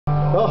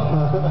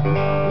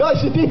No,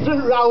 it's a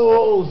different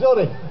Raoul,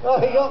 sorry. Oh,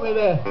 you got me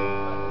there.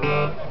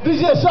 This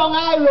is a song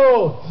I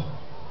wrote.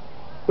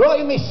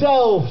 Wrote it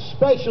myself,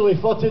 specially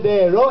for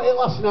today. Wrote it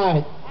last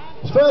night.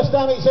 It's the first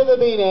time it's ever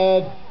been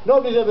heard.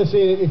 Nobody's ever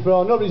seen it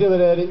before, nobody's ever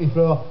heard it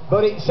before.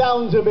 But it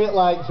sounds a bit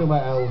like something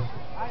else.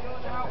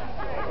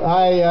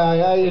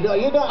 You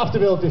don't have to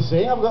be able to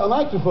sing, I've got a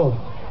microphone.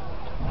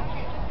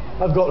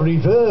 I've got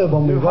reverb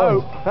on my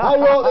voice. I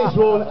wrote this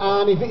one,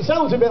 and if it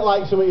sounds a bit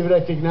like something you've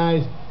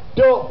recognised,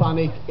 don't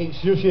panic,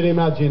 it's just your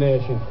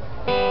imagination.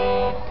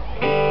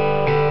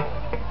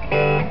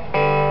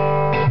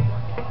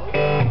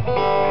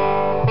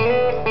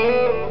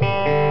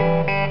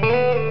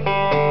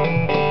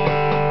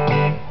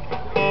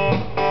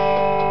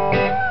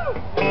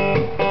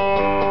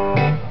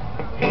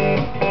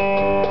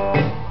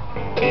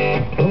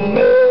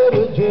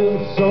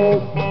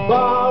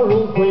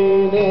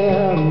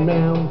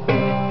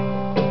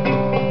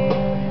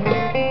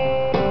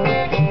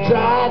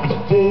 Tried to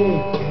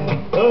take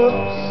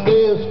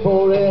upstairs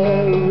for a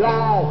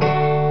ride.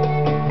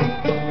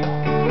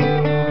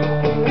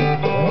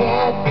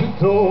 Had to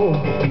throw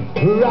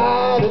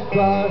right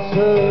across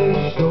her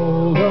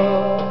shoulder.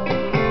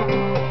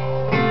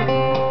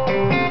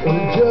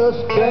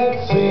 Just can't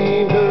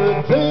seem to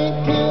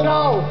drink it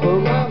off of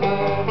my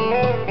mind.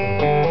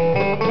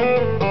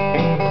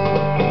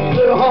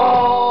 The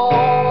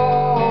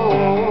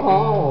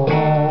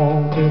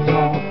honky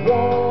tonk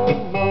woman.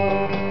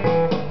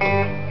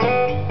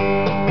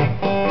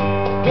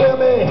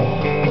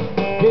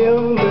 Give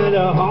me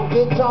the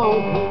honky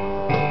tonk.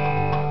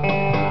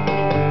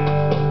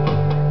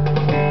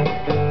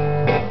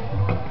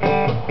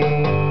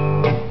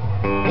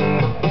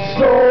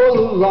 Stroll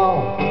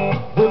along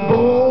the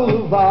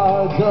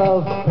boulevards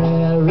of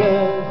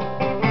Paris.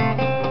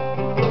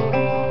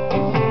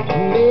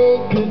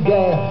 Make a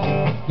guess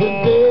the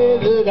day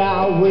that I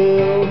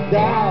will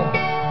die.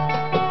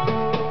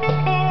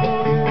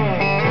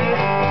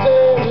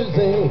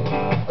 Champs-Élysées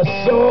are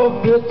so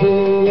pretty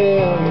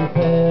in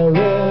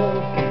Paris.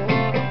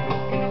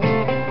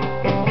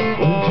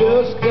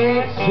 Just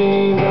can't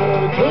seem